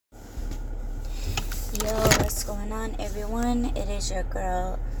Yo, what's going on, everyone? It is your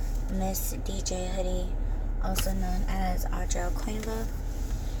girl, Miss DJ Hoodie, also known as Audrell Coinva.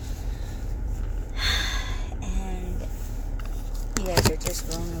 And you guys are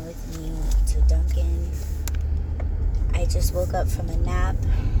just rolling with me to Dunkin'. I just woke up from a nap,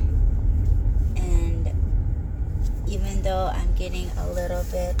 and even though I'm getting a little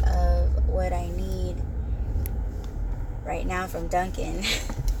bit of what I need right now from Dunkin',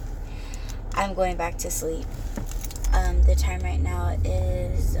 I'm going back to sleep. The time right now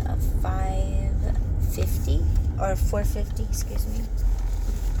is 5:50 or 4:50, excuse me,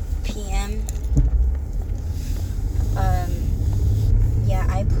 p.m. Yeah,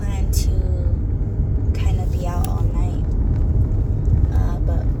 I plan to kind of be out all night,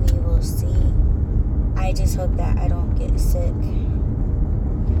 but we will see. I just hope that I don't get sick.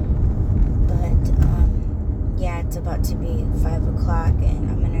 But yeah, it's about to be 5 o'clock, and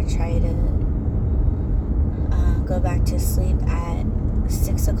I'm gonna try to go back to sleep at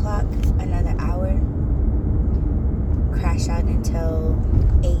 6 o'clock, another hour, crash out until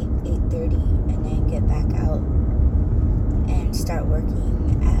 8:30, and then get back out and start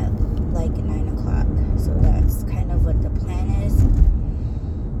working at like 9 o'clock. So that's kind of what the plan is.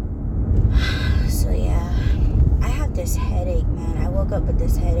 So yeah, I have this headache, man. I woke up with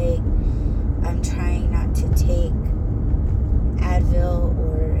this headache. I'm trying not to take Advil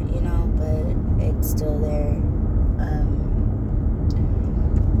or, but it's still there.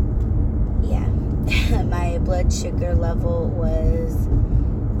 Yeah, my blood sugar level was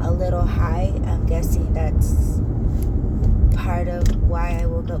a little high. I'm guessing that's part of why I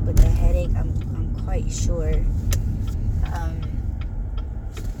woke up with the headache. I'm quite sure.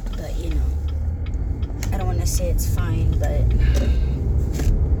 But I don't want to say it's fine, but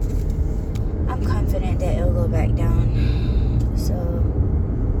I'm confident that it'll go back down. So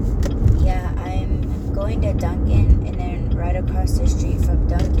yeah, I'm going to Dunkin', and then right across the street from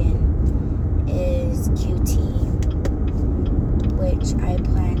Dunkin' is QT, which I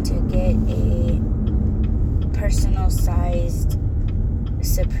plan to get a personal sized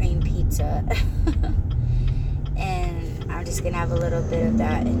supreme pizza. And I'm just gonna have a little bit of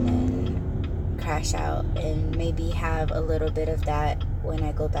that and then crash out, and maybe have a little bit of that when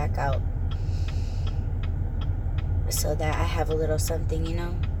I go back out, so that I have a little something,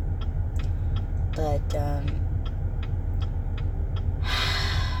 But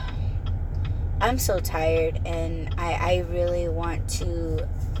I'm so tired, and I really want to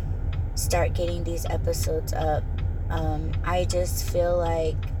start getting these episodes up. I just feel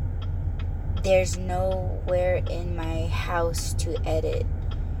like there's nowhere in my house to edit,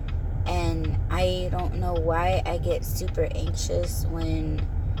 and I don't know why I get super anxious when,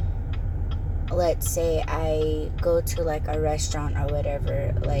 let's say, I go to like a restaurant or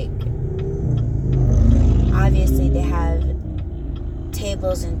whatever. Like, obviously they have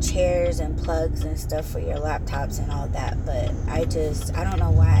tables and chairs and plugs and stuff for your laptops and all that, but I don't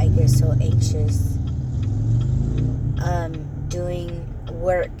know why I get so anxious doing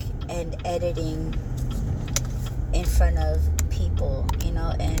work and editing in front of people,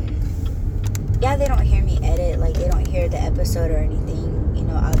 and yeah, they don't hear me edit, like they don't hear the episode or anything,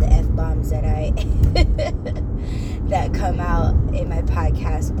 all the F-bombs that that come out in my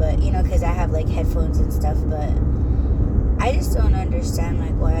podcast, but because I have like headphones and stuff. But I just don't understand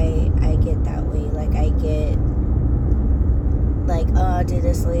like why I get that way. Like I get like, oh, I'll do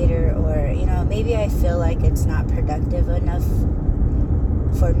this later, or maybe I feel like it's not productive enough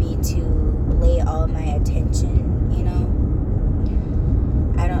for me to lay all my attention,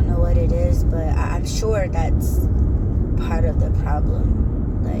 I don't know what it is, but I'm sure that's part of the problem.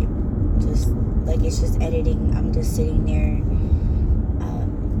 Like it's just editing. I'm just sitting there,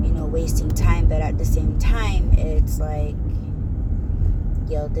 wasting time. But at the same time, it's like,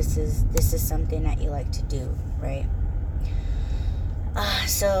 yo, this is something that you like to do, right?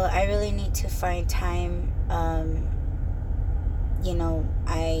 So I really need to find time.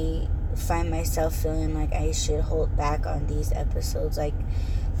 I find myself feeling like I should hold back on these episodes. Like,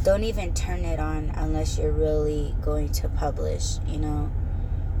 don't even turn it on unless you're really going to publish,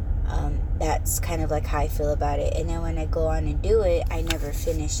 That's kind of like how I feel about it. And then when I go on and do it, I never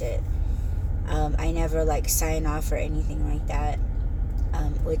finish it. I never like sign off or anything like that,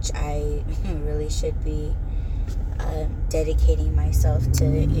 which I really should be dedicating myself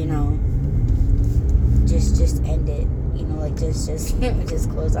to, just end it, like just just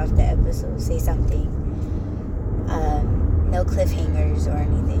close off the episode, say something, no cliffhangers or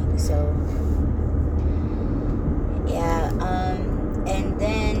anything. So yeah, and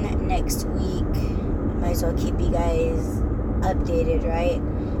then next week, might as well keep you guys updated, right?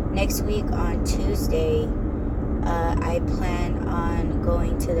 next week on Tuesday, I plan on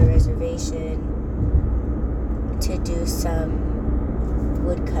going to the reservation to do some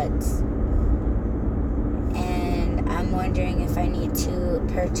woodcuts. And I'm wondering if I need to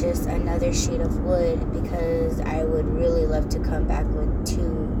purchase another sheet of wood, because I would really love to come back with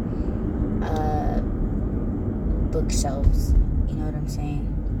 2 bookshelves. You know what I'm saying?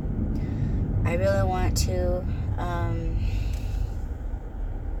 I really want to.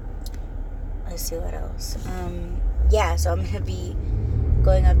 Let's see what else. Yeah, so I'm gonna be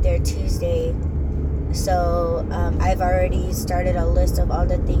going up there Tuesday. So I've already started a list of all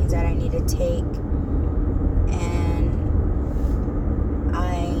the things that I need to take, and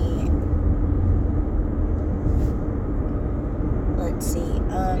let's see.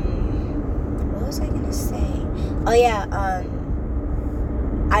 What was I gonna say? Oh yeah.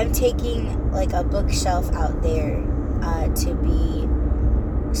 I'm taking like a bookshelf out there to be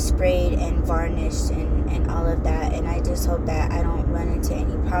sprayed and varnished and all of that, and I just hope that I don't run into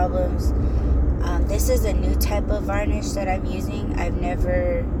any problems. This is a new type of varnish that I'm using. I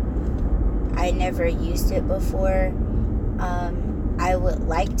never used it before. I would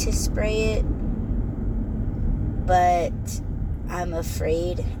like to spray it, but I'm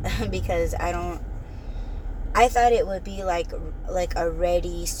afraid because I thought it would be like a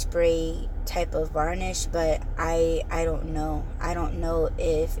ready spray type of varnish, but I don't know. I don't know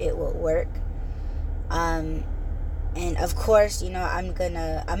if it will work. And of course, I'm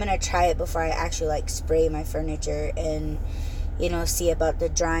gonna try it before I actually like spray my furniture, and see about the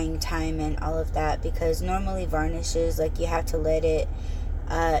drying time and all of that, because normally varnishes, like, you have to let it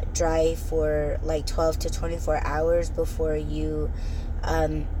dry for like 12 to 24 hours before you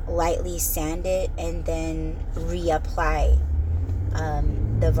lightly sand it and then reapply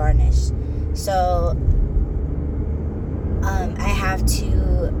the varnish. So I have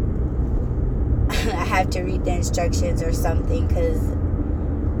to read the instructions or something, because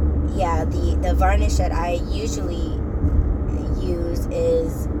yeah, the varnish that I usually use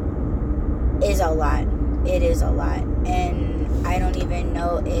is a lot. It is a lot, and I don't even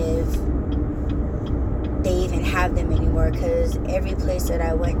know if they even have them anymore, because every place that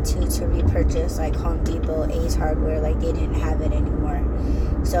I went to repurchase, like Home Depot, Ace Hardware, like, they didn't have it anymore.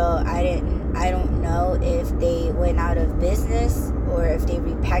 So I don't know if they went out of business or if they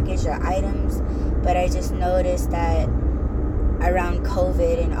repackaged their items, but I just noticed that around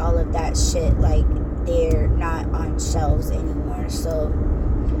COVID and all of that shit, like, they're not on shelves anymore. So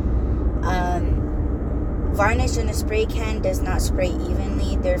varnish in a spray can does not spray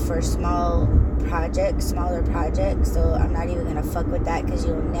evenly. They're for smaller projects, so I'm not even gonna fuck with that, because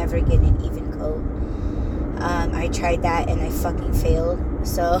you'll never get an even coat. I tried that and I fucking failed.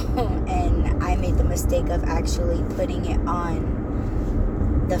 So and I made the mistake of actually putting it on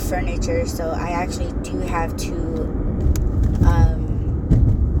the furniture, so I actually do have to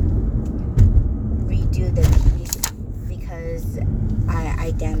redo the piece, because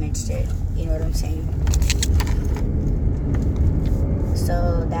I damaged it. You know what I'm saying?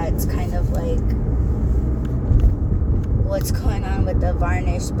 So that's kind of like what's going on with the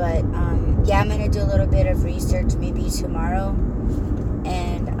varnish. But yeah, I'm gonna do a little bit of research maybe tomorrow,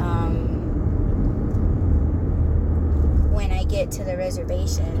 and when I get to the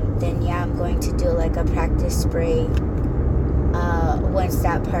reservation, then yeah, I'm going to do like a practice spray once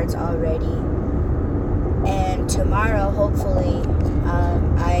that part's all ready. And tomorrow, hopefully,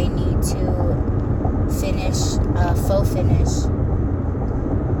 I need to finish faux finish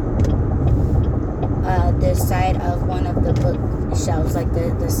the side of one of the bookshelves, like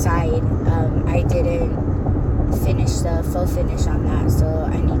the side. I didn't finish the faux finish on that, so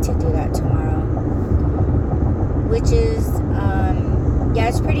I need to do that tomorrow, which is yeah,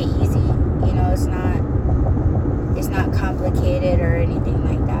 it's pretty easy. It's not complicated or anything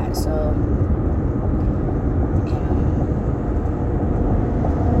like that. So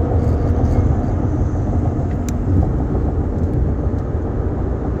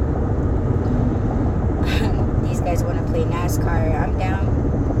these guys want to play NASCAR. I'm down.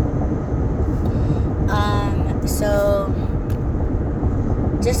 So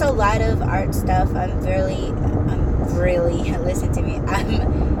just a lot of art stuff. I'm really listen to me.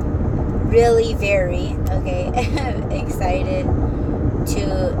 I'm really very excited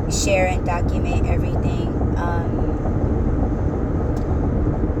to share and document everything.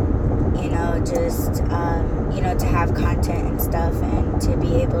 To have content and stuff, and to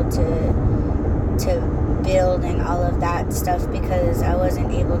be able to build and all of that stuff, because I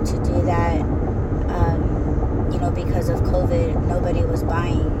wasn't able to do that because of COVID. Nobody was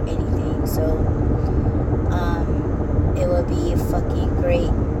buying anything, so it would be fucking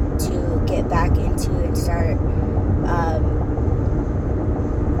great into and start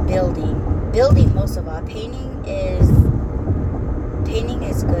building most of all. Painting is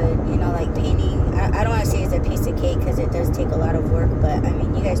good, you know, like painting. I don't want to say it's a piece of cake because it does take a lot of work, but I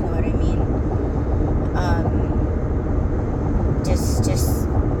mean, you guys know what I mean. Just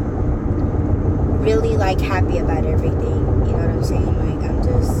really like happy about everything, you know what I'm saying? Like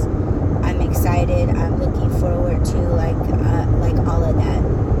I'm excited. I'm looking forward to like all of that.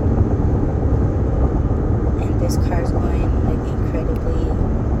 And this car's going like incredibly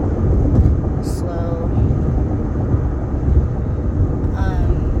slow.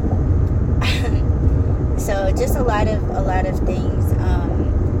 So just a lot of things.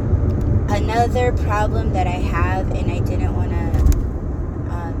 Another problem that I have, and I didn't want to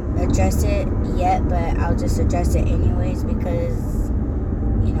address it yet, but I'll just address it anyways because,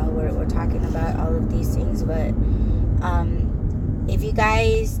 you know, we're talking about all of these things. But if you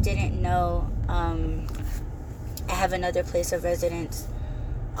guys didn't know, I have another place of residence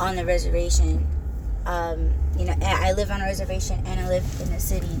on the reservation. You know, I live on a reservation and I live in the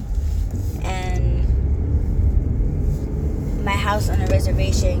city, and my house on the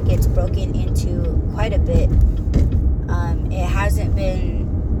reservation gets broken into quite a bit. It hasn't been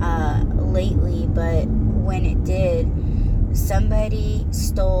lately, but when it did, somebody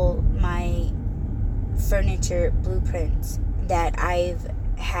stole my furniture blueprints that I've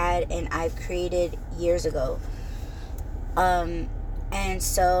had and I've created years ago. And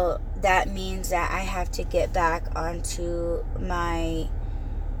so that means that I have to get back onto my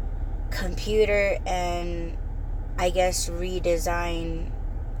computer and I guess redesign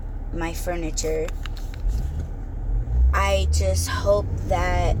my furniture. I just hope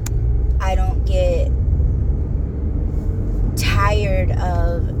that I don't get tired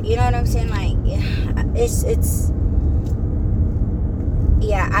of, you know what I'm saying? Like, it's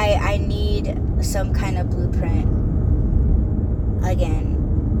yeah, I need some kind of blueprint again.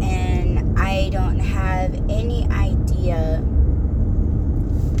 And I don't have any idea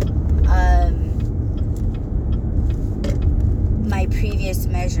my previous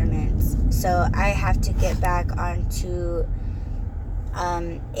measurements, so I have to get back onto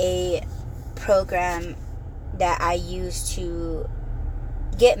a program that I use to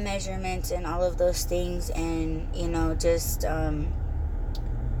get measurements and all of those things, and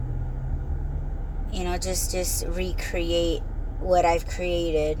just recreate what I've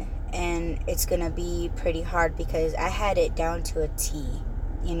created. And it's gonna be pretty hard because I had it down to a T.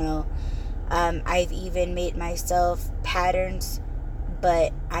 I've even made myself patterns,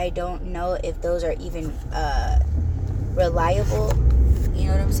 but I don't know if those are even reliable. You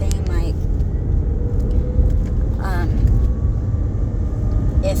know what I'm saying? Like,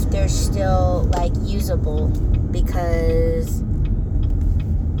 if they're still like usable, because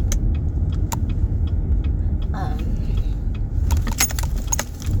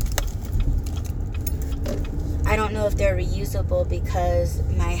I don't know if they're reusable, because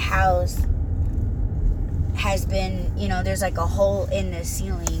my house has been, there's like a hole in the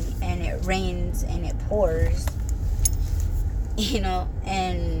ceiling, and it rains and it pours,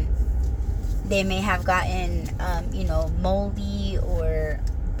 and they may have gotten, moldy or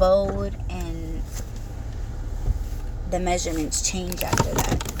bowed, and the measurements change after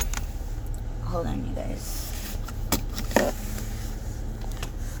that. Hold on, you guys.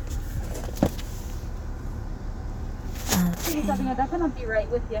 I can be right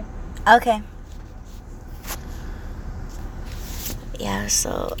with you. Okay. Yeah,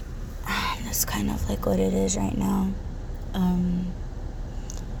 so that's kind of like what it is right now.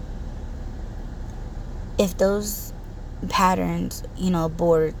 If those patterns,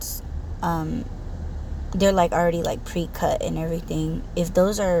 boards, they're like already like pre-cut and everything, if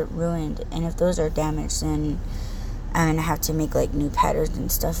those are ruined and if those are damaged, then I'm gonna have to make like new patterns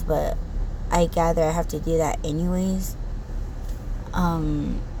and stuff. But I gather I have to do that anyways.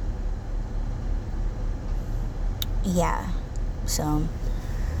 Yeah, so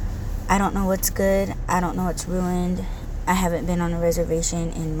I don't know what's good. I don't know what's ruined. I haven't been on a reservation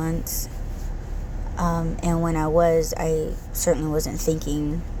in months. And when I certainly wasn't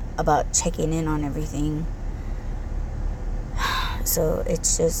thinking about checking in on everything. So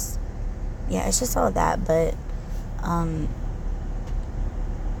it's just all that. But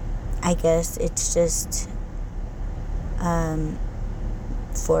I guess it's just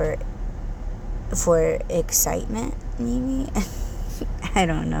for excitement, maybe. I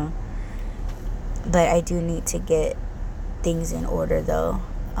don't know. But I do need to get things in order, though.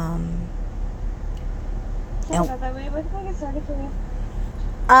 I'm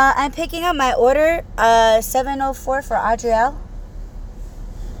picking up my order 7:04 for Adrielle.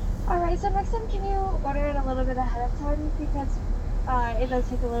 All right. Alright, so next time can you order it a little bit ahead of time because it does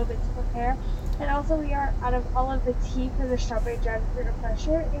take a little bit to prepare. And also we are out of all of the tea for the strawberry dragon fruit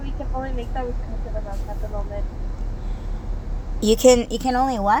refresher, and we can only make that with coconut milk at the moment. You can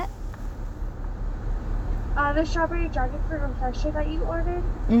only what? The strawberry dragon fruit refresher that you ordered,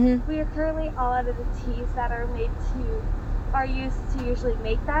 we are currently all out of the teas that are used to usually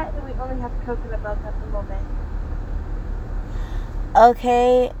make that, and we only have coconut milk at the moment.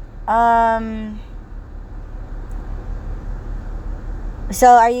 Okay. So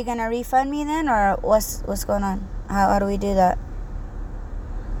are you gonna refund me then, or what's going on? How do we do that?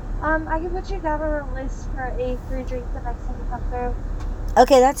 I can put you down on a list for a free drink the next time you come through.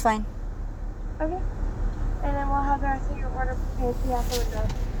 Okay, that's fine. Okay. And then we'll have the rest of your order prepared to you out the window.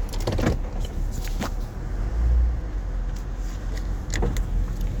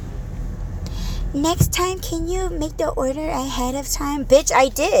 Next time, can you make the order ahead of time? Bitch, I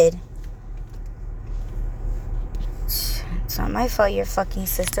did. It's not my fault your fucking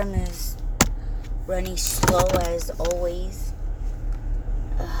system is running slow as always.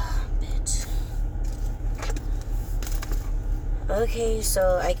 Ugh, bitch. Okay,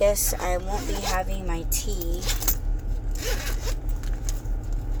 so I guess I won't be having my tea.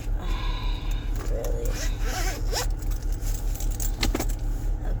 Really.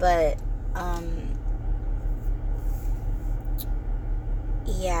 But,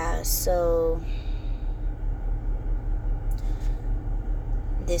 yeah, so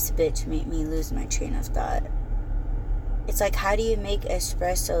this bitch made me lose my train of thought. It's like, how do you make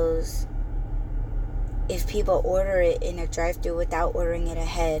espressos if people order it in a drive-thru without ordering it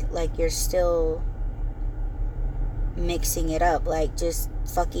ahead? Like, you're still mixing it up. Like, just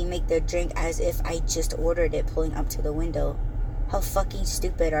fucking make the drink as if I just ordered it pulling up to the window. How fucking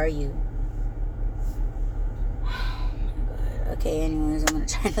stupid are you? Okay, anyways, I'm gonna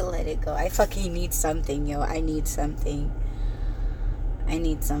try to let it go. I fucking need something, yo. I need something.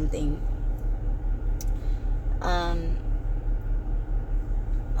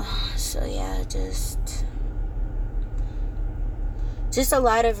 So yeah, just a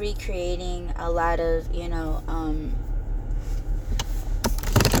lot of recreating, a lot of,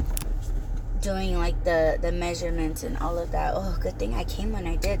 doing like the measurements and all of that. Oh, good thing I came when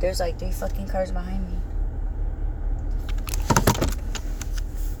I did. There's like 3 fucking cars behind me.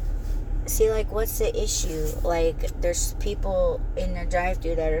 See, like, what's the issue? Like, there's people in the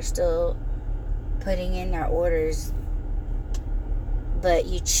drive-thru that are still putting in their orders, but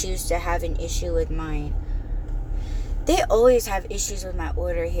you choose to have an issue with mine. They always have issues with my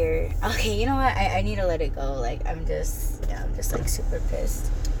order here. Okay, you know what? I need to let it go. Like, I'm just like super pissed.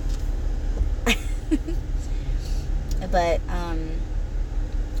 But,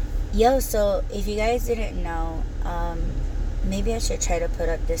 so if you guys didn't know, maybe I should try to put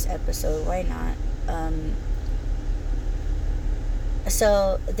up this episode. Why not?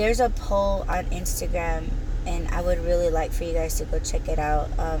 So there's a poll on Instagram, and I would really like for you guys to go check it out.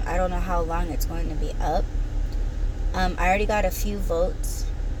 I don't know how long it's going to be up. I already got a few votes,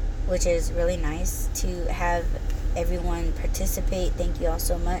 which is really nice to have everyone participate. Thank you all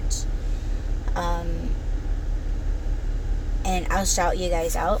so much. And I'll shout you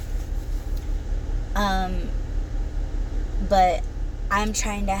guys out. But I'm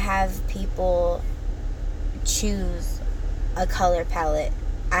trying to have people choose a color palette.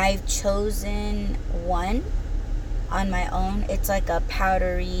 I've chosen one on my own. It's like a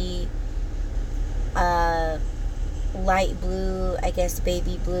powdery, light blue, I guess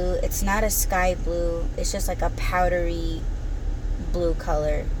baby blue. It's not a sky blue. It's just like a powdery blue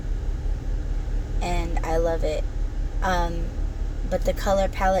color. And I love it. But the color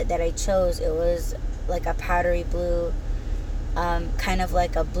palette that I chose, it was like a powdery blue, kind of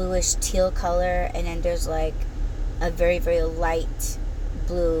like a bluish teal color, and then there's like a very, very light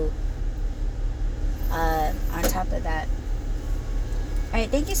blue on top of that. Alright,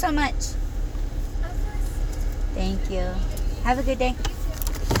 thank you so much. Thank you. Have a good day.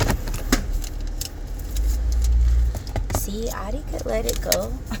 See, Adi could let it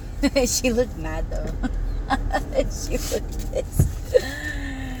go. She looked mad though. She looked pissed.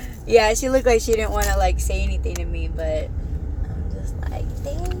 Yeah, she looked like she didn't want to like say anything to me, but I'm just like,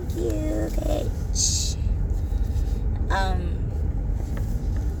 thank you, bitch.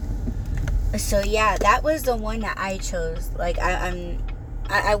 So yeah, that was the one that I chose. Like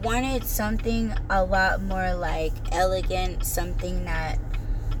I wanted something a lot more like elegant, something that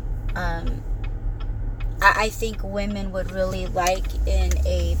I think women would really like in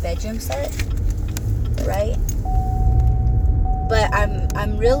a bedroom set, right? But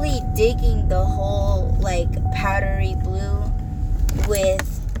I'm really digging the whole like powdery blue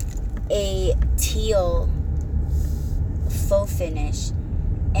with a teal faux finish,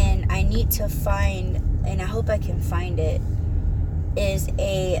 and I need to find, and I hope I can find it, is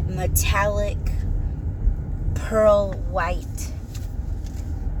a metallic pearl white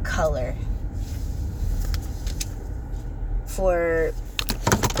color for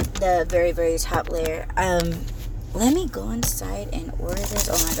the very, very top layer. Let me go inside and order this.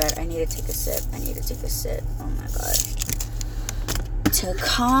 Oh my god, I need to take a sip. Oh my god. To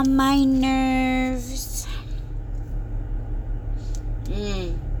calm my nerves.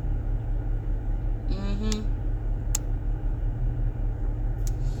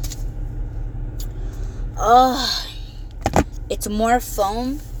 Oh, it's more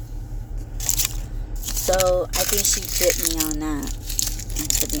foam. So I think she tripped me on that,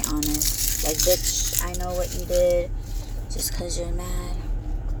 to be honest. Like, bitch, I know what you did just because you're mad.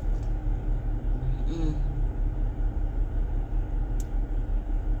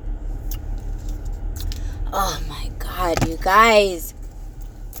 Oh my god, you guys.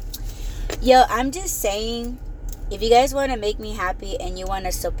 Yo, I'm just saying, if you guys want to make me happy and you want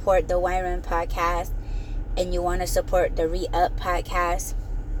to support the Wyron podcast and you want to support the Re-Up podcast,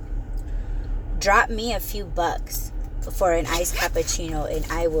 drop me a few bucks for an iced cappuccino and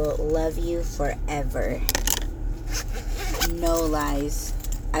I will love you forever. No lies.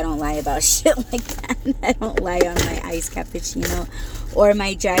 I don't lie about shit like that. I don't lie on my iced cappuccino or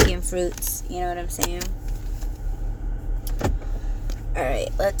my dragon fruits. You know what I'm saying?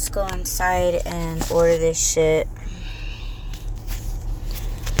 Alright, let's go inside and order this shit.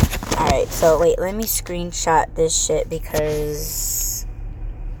 Alright, so wait, let me screenshot this shit because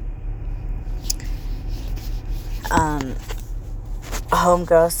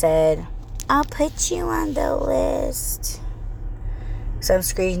homegirl said, I'll put you on the list. So I'm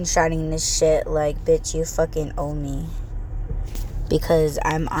screenshotting this shit like, bitch, you fucking owe me. Because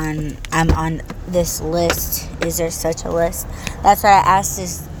I'm on this list. Is there such a list? That's what I asked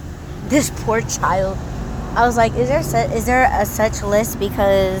this poor child. I was like, is there a such list?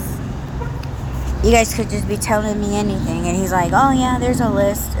 Because you guys could just be telling me anything. And he's like, oh yeah, there's a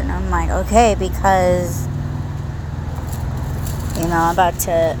list. And I'm like, okay, because you know, I'm about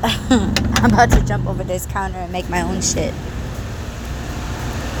to jump over this counter and make my own shit.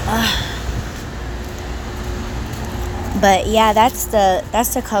 But yeah, that's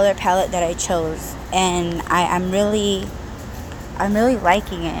the color palette that I chose, and I'm really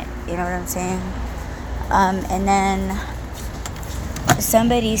liking it. You know what I'm saying? And then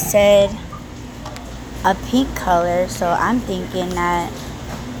somebody said a pink color, so I'm thinking that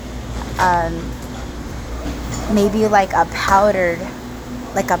maybe like a powdery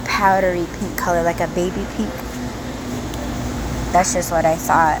pink color, like a baby pink. That's just what I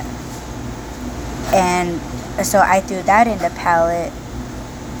thought. And so I threw that in the palette.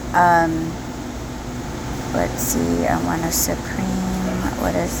 Let's see, I want a Supreme.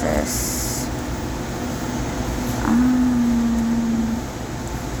 What is this?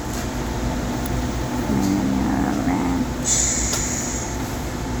 Ranch.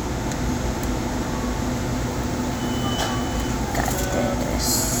 Got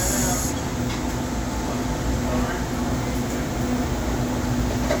this.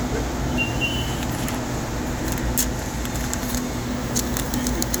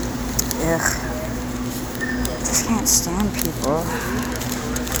 Just can't stand people.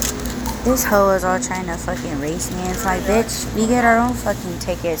 This hoe is all trying to fucking race me. It's like, bitch, we get our own fucking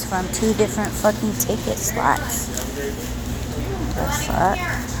tickets from 2 different fucking ticket slots. The fuck?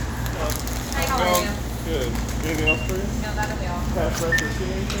 Hi, how are you? Good. Anything else for you? No, that'll be all. Pass right or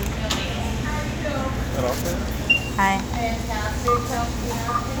see anything? That all for you? Hi.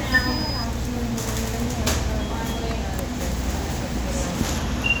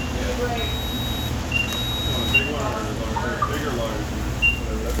 Big one or bigger, large?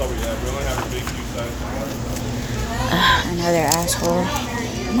 That's all we have. We only have a big size. Another asshole.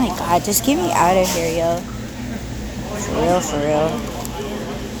 Oh my god, just get me out of here, yo. For real.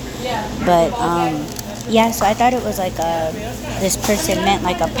 But, yeah, so I thought it was like this person meant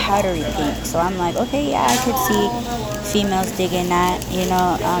like a powdery pink. So I'm like, okay, yeah, I could see females digging that, you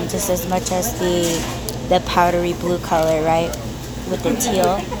know, just as much as the powdery blue color, right, with the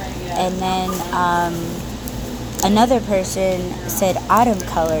teal. And then another person said autumn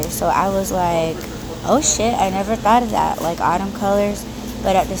color. So I was like, oh shit, I never thought of that, like autumn colors.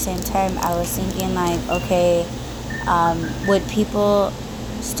 But at the same time, I was thinking like, okay, would people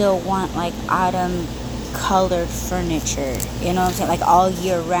still want like autumn colored furniture, you know what I'm saying, like all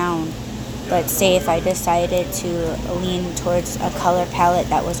year round? But say if I decided to lean towards a color palette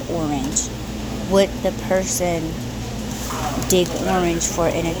that was orange, would the person dig orange for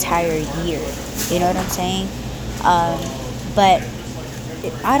an entire year. You know what I'm saying? But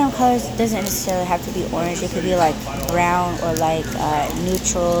autumn colors doesn't necessarily have to be orange. It could be like brown or like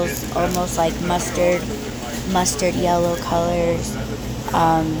neutrals, almost like mustard yellow colors.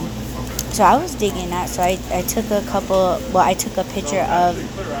 So I was digging that. So I took I took a picture of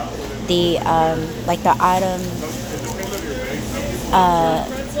the like the autumn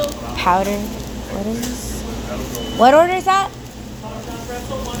powder. What is this? What order is that?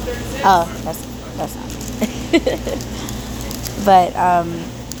 Oh, that's not. But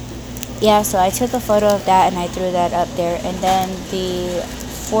yeah, so I took a photo of that and I threw that up there. And then the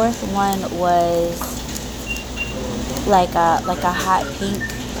fourth one was like a hot pink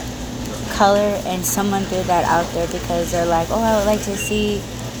color, and someone threw that out there because they're like, oh, I would like to see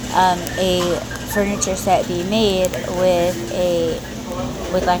a furniture set be made with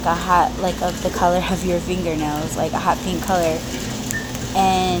like a hot, like of the color of your fingernails, like a hot pink color.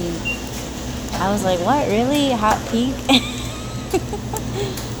 And I was like, what, really? Hot pink?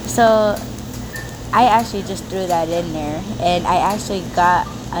 So I actually just threw that in there, and I actually got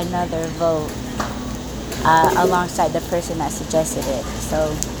another vote alongside the person that suggested it.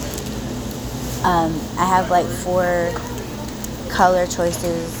 So I have like 4 color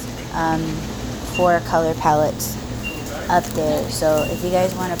choices, 4 color palettes up there. So if you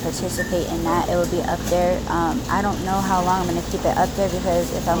guys want to participate in that, it will be up there. I don't know how long I'm going to keep it up there,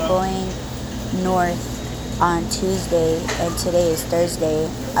 because if I'm going north on Tuesday and today is Thursday,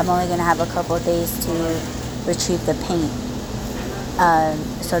 I'm only going to have a couple of days to retrieve the paint,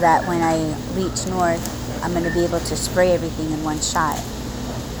 so that when I reach north, I'm going to be able to spray everything in one shot.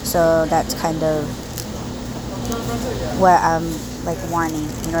 So that's kind of what I'm like wanting,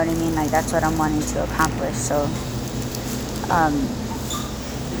 you know what I mean? Like that's what I'm wanting to accomplish. So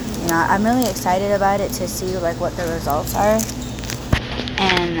you know, I'm really excited about it to see like what the results are,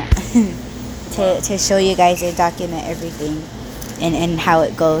 and to show you guys and document everything and how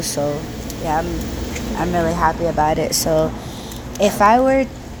it goes. So yeah, I'm really happy about it. So if I were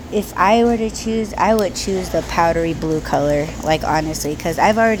to choose, I would choose the powdery blue color, like honestly, because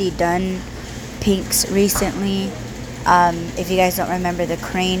I've already done pinks recently. If you guys don't remember the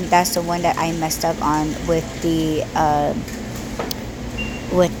crane, that's the one that I messed up on with the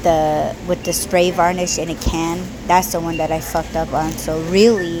spray varnish in a can. That's the one that I fucked up on. So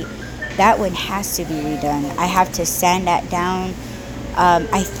really, that one has to be redone. I have to sand that down.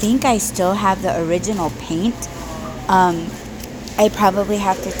 I think I still have the original paint. I probably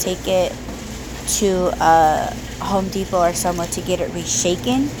have to take it to Home Depot or somewhere to get it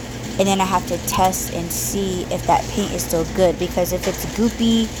reshaken, and then I have to test and see if that paint is still good, because if it's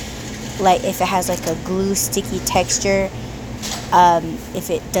goopy, like if it has like a glue sticky texture, if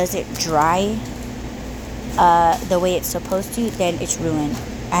it doesn't dry the way it's supposed to, then it's ruined,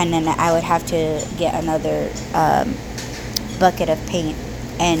 and then I would have to get another bucket of paint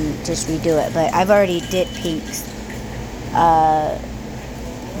and just redo it. But I've already did pinks,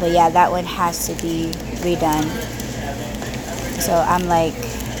 but yeah, that one has to be redone. So I'm like,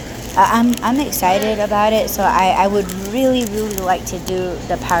 I'm excited about it. So I would really like to do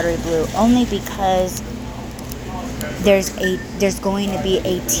the powdery blue, only because there's going to be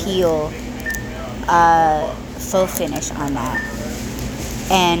a teal faux finish on that,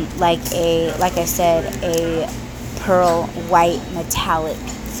 and like I said, a pearl white metallic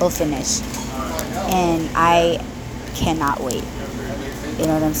faux finish, and I cannot wait. You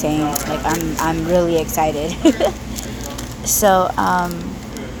know what I'm saying? Like I'm really excited. So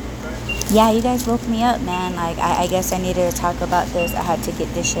yeah, you guys woke me up, man. Like I guess I needed to talk about this. I had to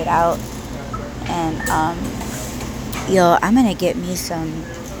get this shit out. And yo, I'm gonna get me some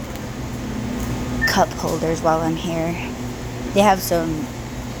cup holders while I'm here. They have some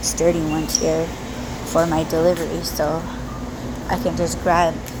sturdy ones here for my delivery, so I can just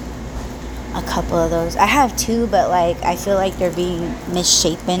grab a couple of those. I have 2, but like I feel like they're being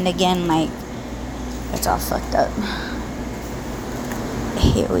misshapen again. Like it's all fucked up.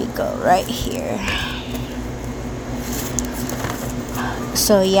 Here we go, right here.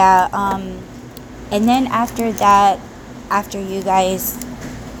 So yeah, and then after that, after you guys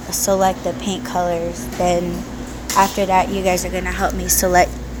select the paint colors, then after that you guys are gonna help me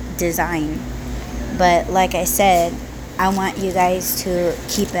select design. But like I said, I want you guys to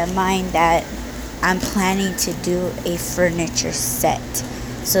keep in mind that I'm planning to do a furniture set.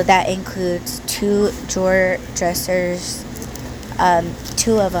 So that includes 2 drawer dressers,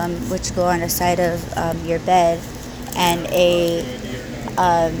 2 of them which go on the side of your bed, and a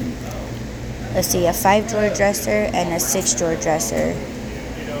 5-drawer dresser and a 6-drawer dresser.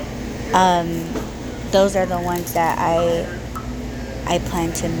 Those are the ones that I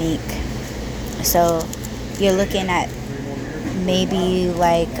plan to make. So you're looking at maybe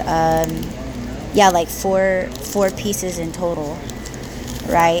like like four pieces in total,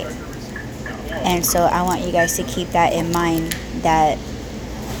 right? And so I want you guys to keep that in mind, that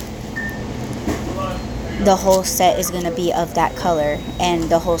the whole set is going to be of that color and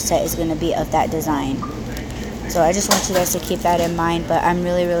the whole set is going to be of that design. So I just want you guys to keep that in mind. But I'm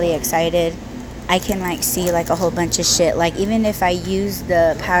really, really excited. I can like see like a whole bunch of shit. Like even if I use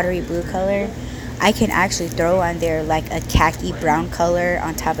the powdery blue color, I can actually throw on there like a khaki brown color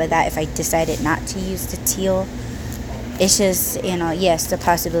on top of that if I decided not to use the teal. It's just, yes, the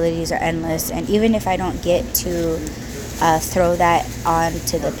possibilities are endless. And even if I don't get to throw that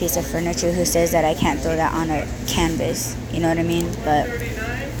onto the piece of furniture, who says that I can't throw that on a canvas? You know what I mean? But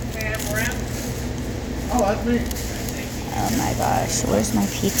oh my gosh, where's my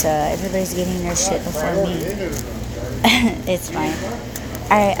pizza? Everybody's getting their shit before me. It's fine.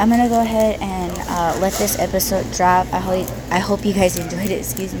 Alright, I'm gonna go ahead and let this episode drop. I hope you guys enjoyed it.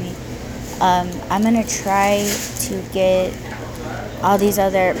 Excuse me. I'm gonna try to get all these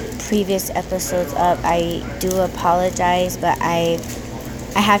other previous episodes up. I do apologize, but I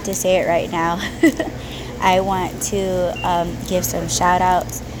have to say it right now. I want to give some shout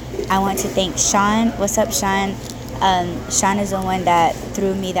outs. I want to thank Sean. What's up, Sean? Sean is the one that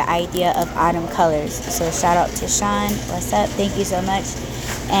threw me the idea of autumn colors. So shout out to Sean. What's up? Thank you so much.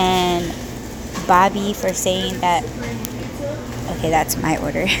 And Bobby for saying that. Okay, that's my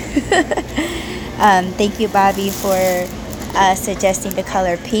order. Thank you, Bobby, for suggesting the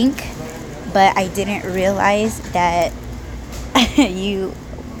color pink. But I didn't realize that you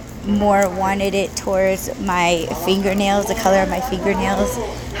more wanted it towards my fingernails, the color of my fingernails,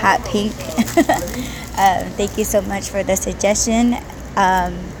 hot pink. Thank you so much for the suggestion.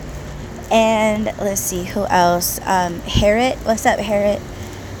 And let's see, who else? Harriet, what's up, Harriet?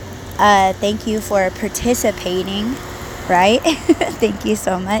 Thank you for participating, right? Thank you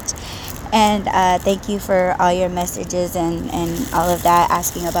so much. And thank you for all your messages and all of that,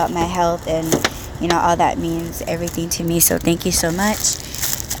 asking about my health, and all that means everything to me. So thank you so much.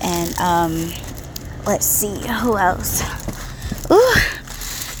 And let's see, who else? Ooh.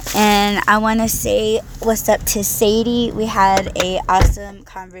 And I want to say what's up to Sadie. We had a awesome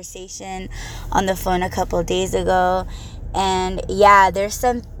conversation on the phone a couple of days ago. And yeah, there's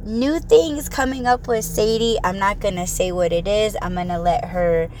some new things coming up with Sadie. I'm not going to say what it is. I'm going to let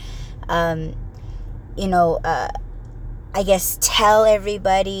her, I guess tell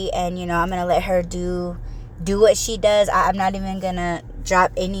everybody. And, I'm going to let her do what she does. I'm not even going to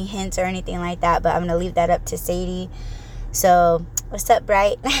drop any hints or anything like that. But I'm going to leave that up to Sadie. So, what's up,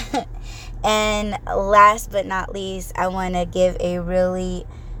 Bright? And last but not least, I want to give a really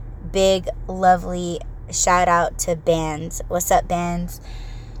big, lovely shout out to Bands. What's up, Bands?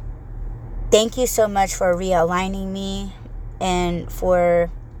 Thank you so much for realigning me, and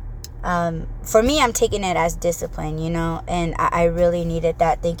for me, I'm taking it as discipline, and I really needed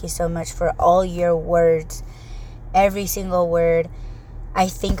that. Thank you so much for all your words, every single word. I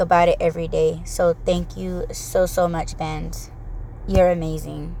think about it every day. So thank you so much, Bands. You're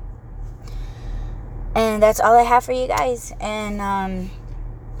amazing. And that's all I have for you guys. And I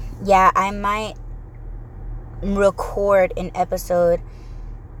might record an episode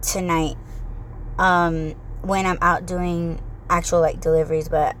tonight when I'm out doing actual deliveries.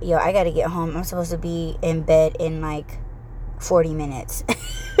 But I gotta get home. I'm supposed to be in bed in 40 minutes.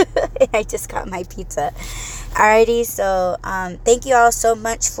 I just got my pizza. Alrighty, so thank you all so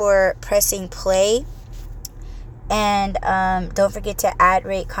much for pressing play. And don't forget to add,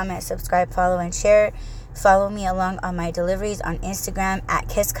 rate, comment, subscribe, follow, and share. Follow me along on my deliveries on Instagram at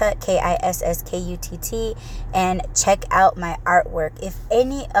Kisscut, KISSKUTT, and check out my artwork. If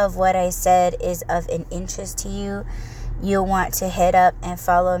any of what I said is of an interest to you, you'll want to hit up and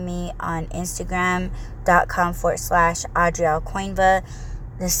follow me on Instagram.com/AudreyAlcoinva.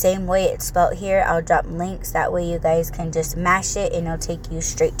 The same way it's spelled here. I'll drop links. That way you guys can just mash it and it'll take you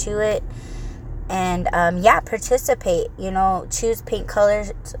straight to it. And participate. Choose paint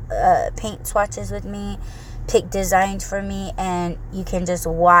colors, paint swatches with me, pick designs for me, and you can just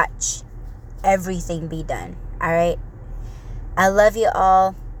watch everything be done. All right. I love you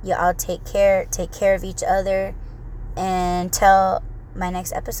all. You all take care. Take care of each other. And till my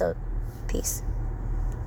next episode. Peace.